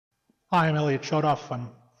Hi, I'm Elliot Chodoff. I'm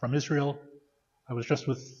from Israel. I was just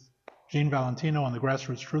with Gene Valentino on the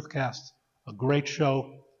Grassroots Truthcast. A great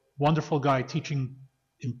show, wonderful guy teaching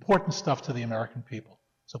important stuff to the American people.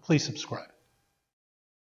 So please subscribe.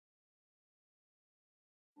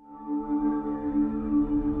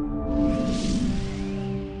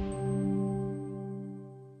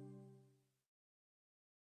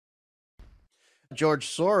 George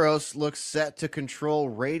Soros looks set to control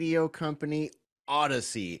radio company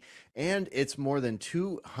Odyssey and its more than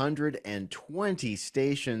 220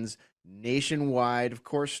 stations nationwide, of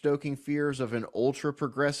course, stoking fears of an ultra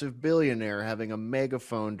progressive billionaire having a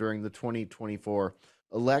megaphone during the 2024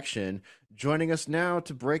 election. Joining us now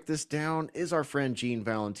to break this down is our friend Gene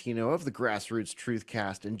Valentino of the Grassroots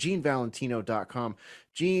Truthcast and GeneValentino.com.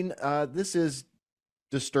 Gene, this is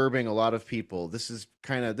disturbing a lot of people. This is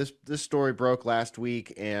kind of this story broke last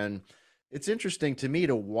week, and it's interesting to me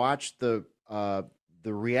to watch the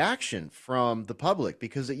reaction from the public,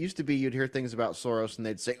 because it used to be you'd hear things about Soros and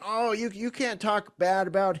they'd say, "Oh, you can't talk bad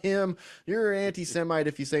about him. You're an anti-Semite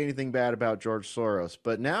if you say anything bad about George Soros."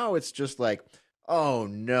 But now it's just like, "Oh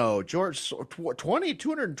no,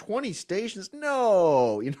 220 stations?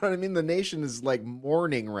 No." You know what I mean? The nation is like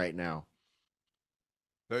mourning right now.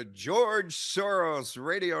 The George Soros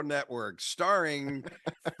Radio Network, starring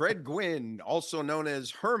Fred Gwynn, also known as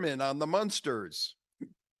Herman on the Munsters.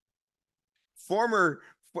 Former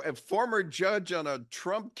judge on a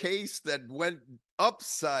Trump case that went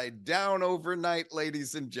upside down overnight,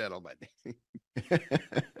 ladies and gentlemen.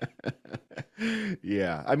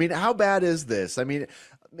 Yeah. I mean, how bad is this? I mean,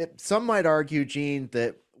 some might argue, Gene,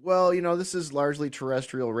 that, well, this is largely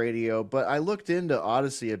terrestrial radio, but I looked into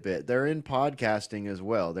Odyssey a bit. They're in podcasting as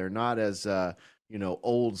well. They're not as,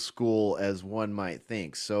 old school as one might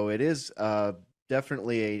think. So it is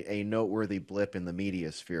definitely a noteworthy blip in the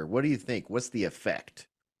media sphere. What do you think? What's the effect?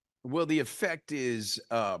 Well, the effect is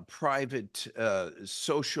private,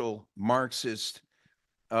 social, Marxist,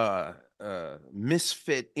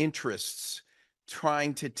 misfit interests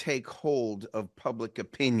trying to take hold of public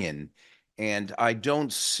opinion, and I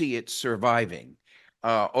don't see it surviving.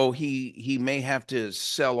 He may have to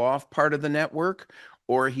sell off part of the network,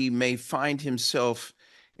 or he may find himself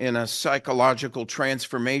in a psychological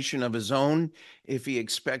transformation of his own if he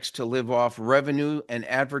expects to live off revenue and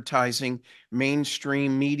advertising.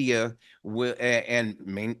 Mainstream media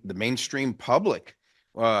and the mainstream public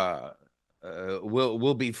will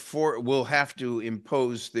have to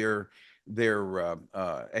impose their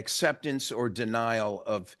acceptance or denial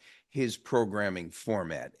of his programming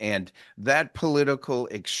format. And that political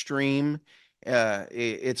extreme,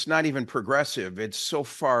 it's not even progressive. It's so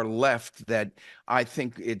far left that I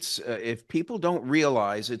think it's if people don't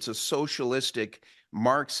realize it's a socialistic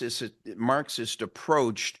Marxist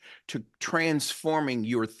approach to transforming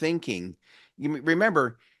your thinking. You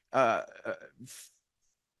remember,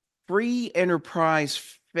 free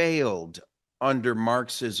enterprise failed under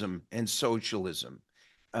Marxism and socialism.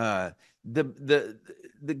 The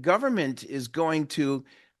government is going to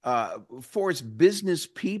force business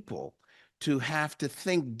people to have to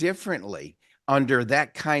think differently under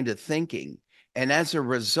that kind of thinking, and as a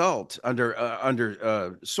result,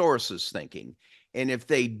 under Soros's thinking. And if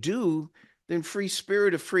they do, then free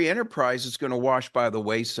spirit of free enterprise is going to wash by the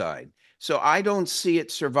wayside. So I don't see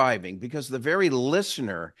it surviving, because the very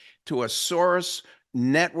listener to a Soros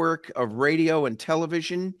network of radio and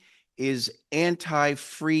television is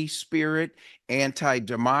anti-free spirit,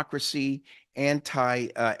 anti-democracy,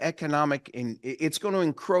 anti-economic, and it's going to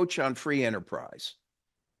encroach on free enterprise.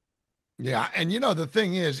 Yeah, and the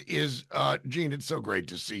thing is, Gene, it's so great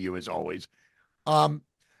to see you as always. The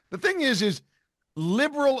thing is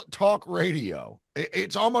liberal talk radio.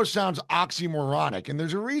 It almost sounds oxymoronic, and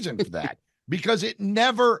there's a reason for that, because it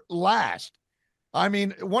never lasts. I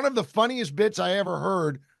mean, one of the funniest bits I ever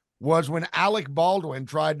heard was when Alec Baldwin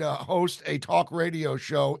tried to host a talk radio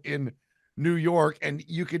show in New York, and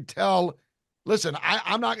you could tell, listen,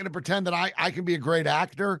 I'm not going to pretend that I can be a great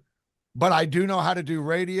actor, but I do know how to do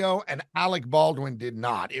radio, and Alec Baldwin did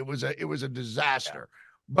not. It was a disaster. Yeah.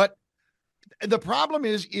 But the problem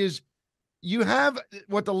is you have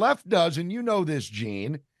what the left does, and you know this,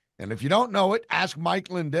 Gene, and if you don't know it, ask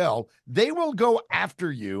Mike Lindell. They will go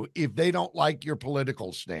after you if they don't like your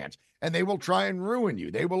political stance, and they will try and ruin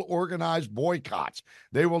you. They will organize boycotts.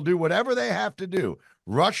 They will do whatever they have to do.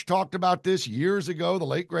 Rush talked about this years ago, the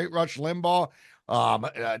late, great Rush Limbaugh.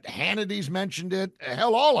 Hannity's mentioned it.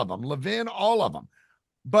 Hell, all of them. Levin, all of them.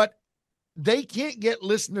 But they can't get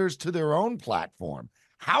listeners to their own platform.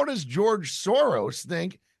 How does George Soros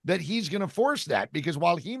think that he's going to force that? Because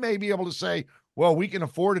while he may be able to say, well, we can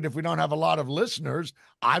afford it if we don't have a lot of listeners.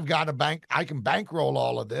 I've got a bank. I can bankroll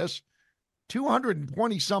all of this.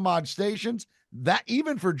 220 some odd stations. That,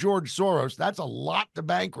 even for George Soros, that's a lot to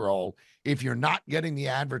bankroll if you're not getting the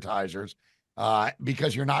advertisers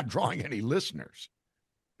because you're not drawing any listeners.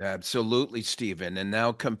 Absolutely, Stephen. And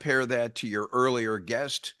now compare that to your earlier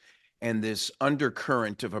guest and this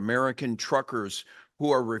undercurrent of American truckers who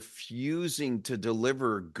are refusing to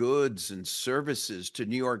deliver goods and services to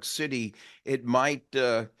New York City. It might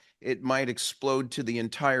explode to the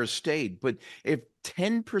entire state. But if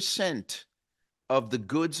 10% of the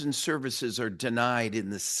goods and services are denied in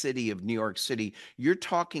the city of New York City, you're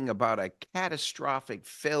talking about a catastrophic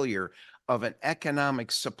failure of an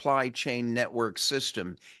economic supply chain network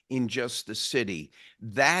system in just the city.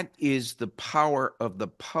 That is the power of the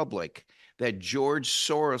public that George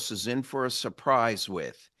Soros is in for a surprise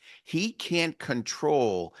with. He can't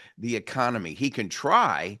control the economy. He can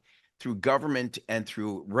try through government and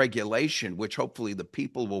through regulation, which hopefully the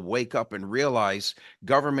people will wake up and realize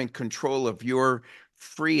government control of your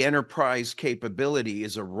free enterprise capability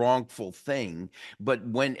is a wrongful thing. But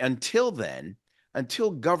until then, until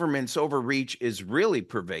government's overreach is really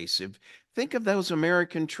pervasive, think of those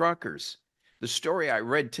American truckers. The story I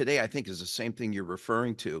read today, I think, is the same thing you're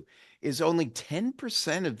referring to, is only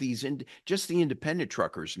 10% of these, just the independent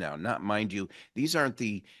truckers now, not, mind you, these aren't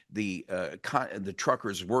the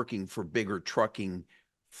truckers working for bigger trucking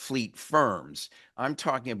fleet firms. I'm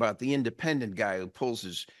talking about the independent guy who pulls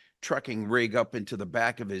his trucking rig up into the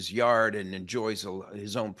back of his yard and enjoys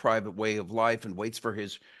his own private way of life and waits for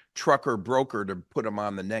his trucker broker to put him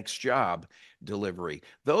on the next job delivery.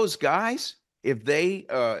 Those guys, if they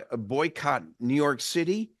boycott New York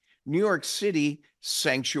City,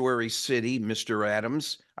 sanctuary city, Mr.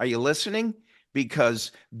 Adams, are you listening?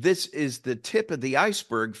 Because this is the tip of the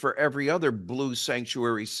iceberg for every other blue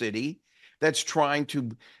sanctuary city that's trying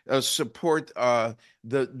to support the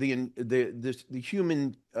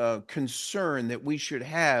human concern that we should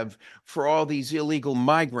have for all these illegal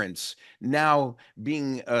migrants now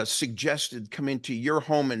being suggested come into your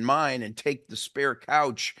home and mine and take the spare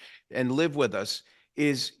couch and live with us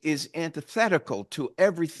is antithetical to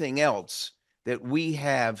everything else that we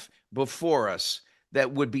have before us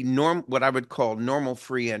that would be what I would call normal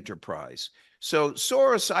free enterprise. So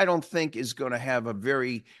Soros, I don't think, is going to have a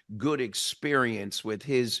very good experience with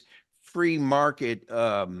his free market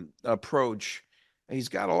approach. He's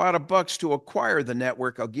got a lot of bucks to acquire the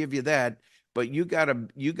network, I'll give you that. But you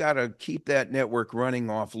gotta keep that network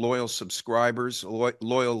running off loyal subscribers,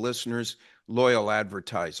 loyal listeners, loyal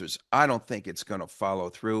advertisers. I don't think it's going to follow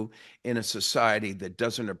through in a society that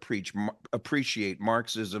doesn't appreciate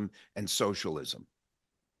Marxism and socialism.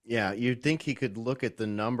 Yeah, you'd think he could look at the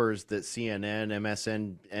numbers that CNN,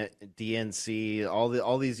 MSN, DNC,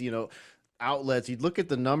 all these, outlets. You'd look at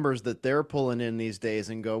the numbers that they're pulling in these days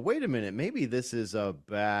and go, wait a minute, maybe this is a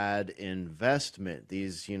bad investment.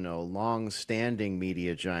 These, long-standing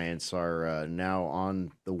media giants are now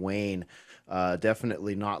on the wane.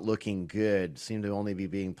 Definitely not looking good. Seem to only be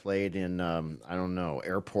being played in, I don't know,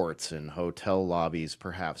 airports and hotel lobbies,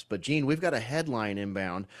 perhaps. But, Gene, we've got a headline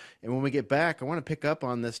inbound. And when we get back, I want to pick up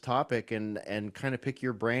on this topic and kind of pick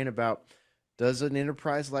your brain about, does an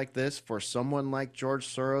enterprise like this for someone like George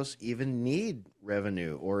Soros even need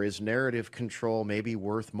revenue, or is narrative control maybe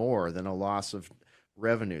worth more than a loss of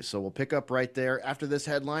revenue? So we'll pick up right there after this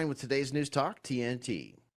headline with today's News Talk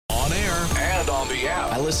TNT. On air and on the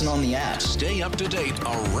app. I listen on the app. Stay up to date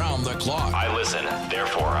around the clock. I listen,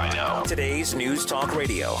 therefore I know. Today's News Talk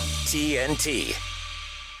Radio, TNT.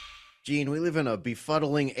 Gene, we live in a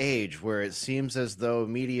befuddling age where it seems as though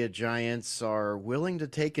media giants are willing to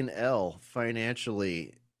take an L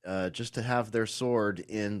financially just to have their sword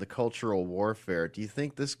in the cultural warfare. Do you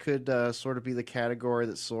think this could sort of be the category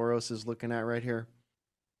that Soros is looking at right here?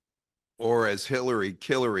 Or as Hillary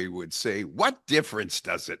Killery would say, what difference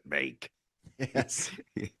does it make? Yes.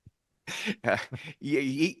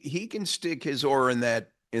 He can stick his oar in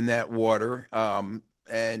that water.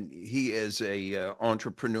 And he, as a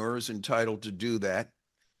entrepreneur, is entitled to do that.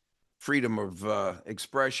 Freedom of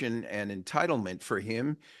expression and entitlement for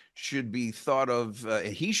him should be thought of.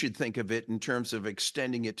 He should think of it in terms of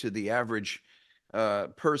extending it to the average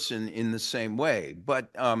person in the same way.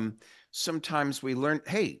 But sometimes we learn,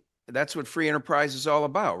 hey, that's what free enterprise is all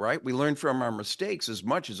about, right? We learn from our mistakes as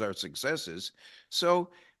much as our successes. So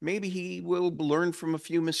maybe he will learn from a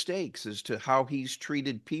few mistakes as to how he's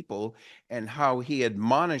treated people and how he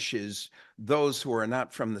admonishes those who are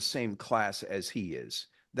not from the same class as he is.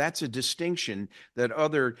 That's a distinction that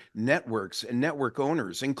other networks and network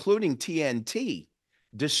owners, including TNT,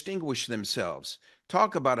 distinguish themselves.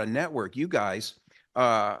 Talk about a network. You guys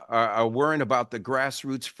are worrying about the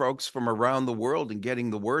grassroots folks from around the world and getting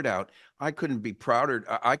the word out. I couldn't be prouder.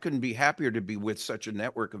 I couldn't be happier to be with such a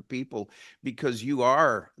network of people, because you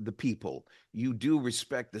are the people. You do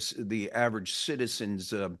respect the average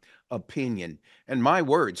citizen's opinion. And my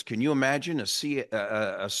words, can you imagine a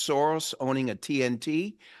Soros owning a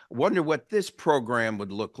TNT? Wonder what this program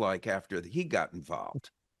would look like after he got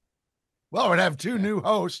involved. Well, we'd have two new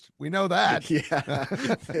hosts. We know that. Yeah.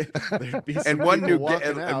 There'd be some And one people new walking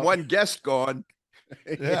and out. one guest gone.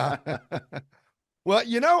 Yeah. Well,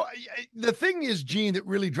 you know, the thing is, Gene, that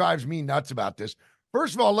really drives me nuts about this.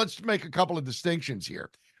 First of all, let's make a couple of distinctions here.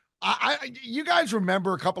 You guys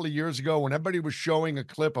remember a couple of years ago when everybody was showing a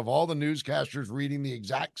clip of all the newscasters reading the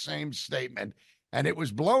exact same statement, and it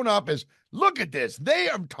was blown up as, look at this, they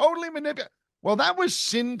are totally manipulating. Well, that was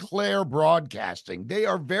Sinclair Broadcasting. They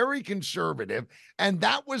are very conservative, and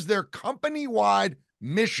that was their company-wide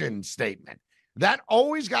mission statement. That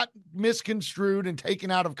always got misconstrued and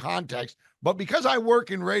taken out of context. But because I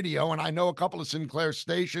work in radio and I know a couple of Sinclair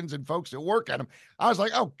stations and folks that work at them, I was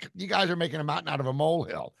like, oh, you guys are making a mountain out of a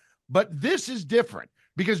molehill. But this is different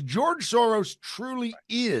because George Soros truly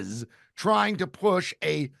is trying to push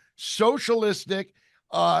a socialistic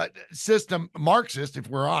system, Marxist, if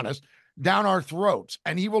we're honest, down our throats.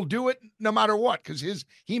 And he will do it no matter what, because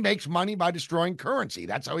he makes money by destroying currency.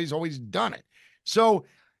 That's how he's always done it. So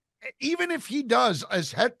even if he does,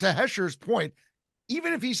 as to Hescher's point,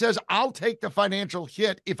 even if he says, I'll take the financial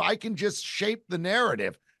hit if I can just shape the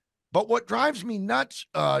narrative. But what drives me nuts,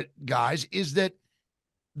 guys, is that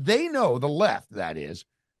they know, the left, that is,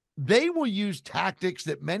 they will use tactics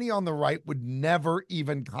that many on the right would never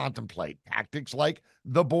even contemplate. Tactics like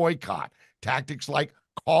the boycott, tactics like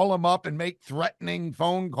call them up and make threatening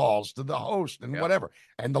phone calls to the host and whatever.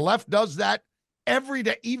 And the left does that every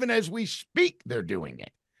day. Even as we speak, they're doing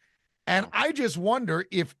it. And I just wonder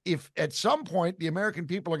if at some point the American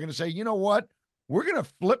people are going to say, you know what, we're going to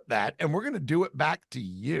flip that and we're going to do it back to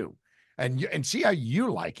you and see how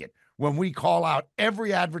you like it when we call out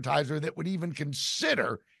every advertiser that would even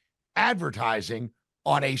consider advertising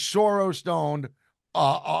on a Soros-owned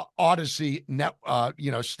Odyssey net,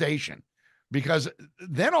 station. Because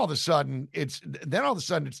then all of a sudden it's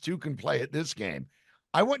two can play at this game.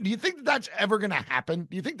 Do you think that that's ever going to happen?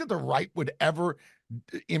 Do you think that the right would ever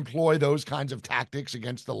employ those kinds of tactics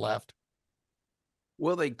against the left?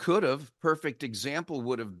 Well, they could have. Perfect example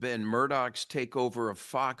would have been Murdoch's takeover of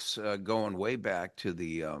Fox, going way back to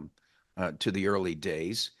the early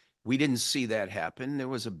days. We didn't see that happen. There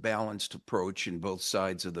was a balanced approach in both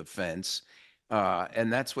sides of the fence,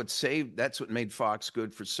 and that's what made Fox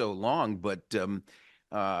good for so long. But the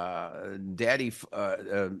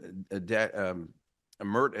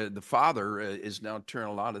father is now turning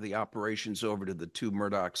a lot of the operations over to the two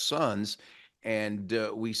Murdoch sons, and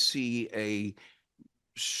we see a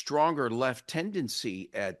stronger left tendency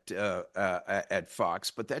at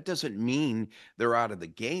Fox. But that doesn't mean they're out of the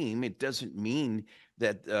game. It doesn't mean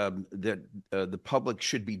that the public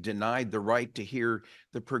should be denied the right to hear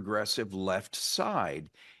the progressive left side.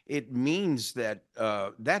 It means that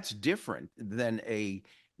that's different than a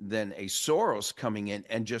Soros coming in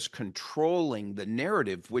and just controlling the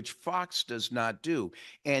narrative, which Fox does not do.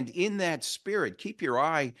 And in that spirit, keep your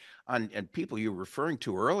eye on people you were referring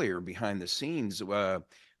to earlier behind the scenes,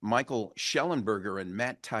 Michael Schellenberger and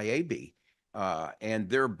Matt Taibbi, and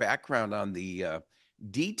their background on the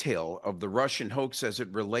detail of the Russian hoax as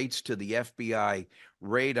it relates to the FBI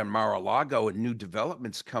raid on Mar-a-Lago and new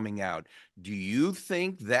developments coming out. Do you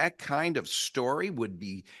think that kind of story would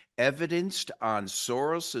be evidenced on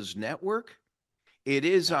Soros's network? It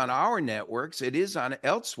is on our networks. It is on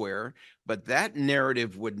elsewhere, but that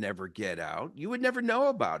narrative would never get out. You would never know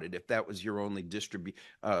about it if that was your only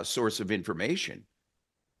source of information.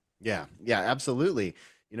 Yeah, absolutely.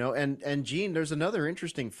 And Gene, there's another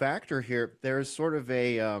interesting factor here. There's sort of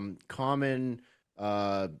a common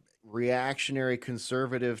reactionary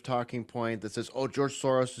conservative talking point that says, oh, George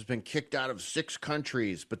Soros has been kicked out of 6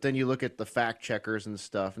 countries. But then you look at the fact checkers and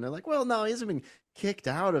stuff, and they're like, well, no, he hasn't been kicked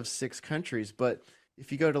out of 6 countries. But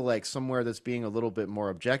if you go to like somewhere that's being a little bit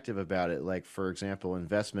more objective about it, like, for example,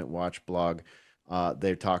 Investment Watch blog,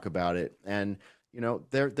 they talk about it. And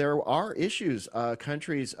there are issues.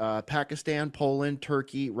 Countries, Pakistan, Poland,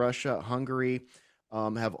 Turkey, Russia, Hungary,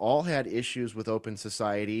 have all had issues with open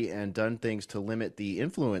society and done things to limit the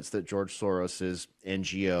influence that George Soros's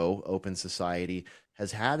NGO, Open Society,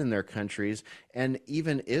 has had in their countries. And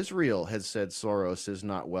even Israel has said Soros is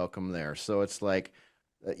not welcome there. So it's like,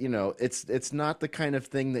 It's not the kind of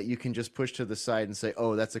thing that you can just push to the side and say,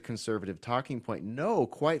 oh, that's a conservative talking point. No,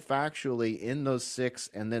 quite factually, in those 6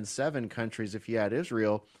 and then 7 countries, if you add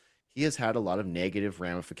Israel, he has had a lot of negative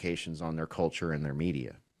ramifications on their culture and their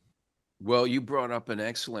media. Well, you brought up an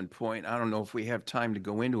excellent point. I don't know if we have time to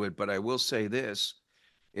go into it, but I will say this.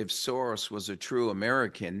 If Soros was a true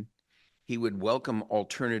American, he would welcome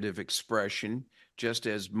alternative expression, just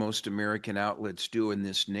as most American outlets do in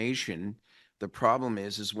this nation. The problem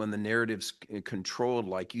is when the narrative's controlled,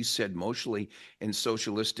 like you said, mostly in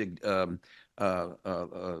socialistic,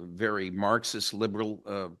 very Marxist,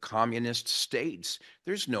 liberal, communist states.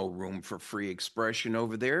 There's no room for free expression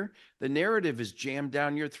over there. The narrative is jammed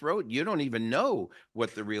down your throat. You don't even know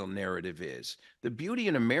what the real narrative is. The beauty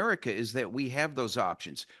in America is that we have those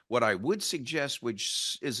options. What I would suggest,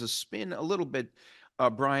 which is a spin a little bit,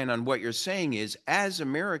 Brian, on what you're saying, is as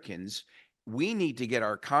Americans, we need to get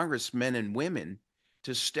our congressmen and women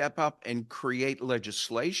to step up and create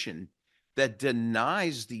legislation that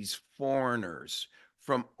denies these foreigners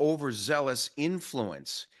from overzealous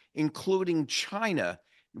influence, including China.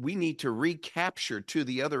 We need to recapture, to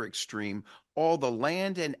the other extreme, all the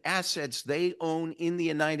land and assets they own in the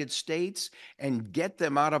United States and get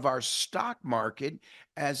them out of our stock market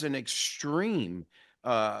as an extreme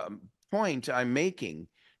point I'm making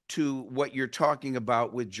to what you're talking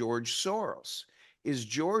about with George Soros. Is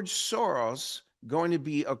George Soros going to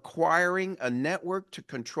be acquiring a network to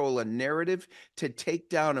control a narrative to take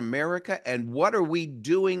down America? And what are we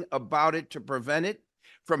doing about it to prevent it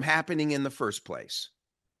from happening in the first place?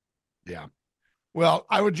 Yeah. Well,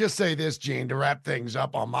 I would just say this, Gene, to wrap things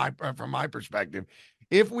up on from my perspective.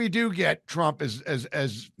 If we do get Trump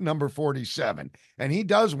as number 47, and he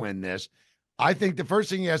does win this, I think the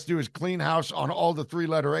first thing he has to do is clean house on all the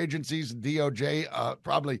 3-letter agencies, DOJ,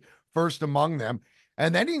 probably first among them.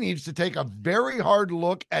 And then he needs to take a very hard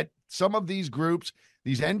look at some of these groups,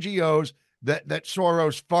 these NGOs that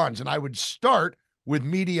Soros funds. And I would start with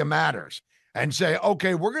Media Matters and say,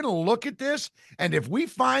 okay, we're going to look at this. And if we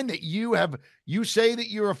find that you say that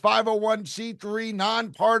you're a 501c3,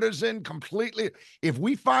 nonpartisan, completely, if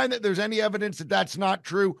we find that there's any evidence that that's not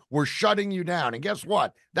true, we're shutting you down. And guess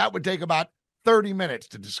what? That would take about 30 minutes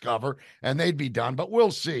to discover, and they'd be done, but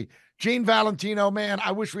we'll see. Gene Valentino, man,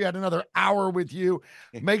 I wish we had another hour with you.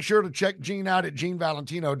 Make sure to check Gene out at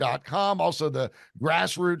genevalentino.com. Also, the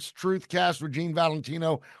Grassroots Truthcast with Gene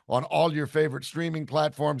Valentino on all your favorite streaming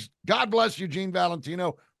platforms. God bless you, Gene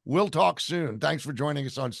Valentino. We'll talk soon. Thanks for joining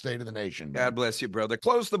us on State of the Nation. God bless you, brother.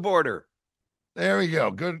 Close the border. There we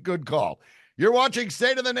go. Good call. You're watching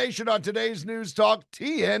State of the Nation on today's News Talk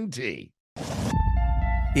TNT.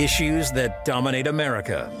 Issues that dominate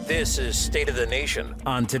America. This is State of the Nation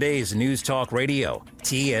on today's News Talk Radio,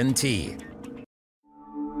 TNT.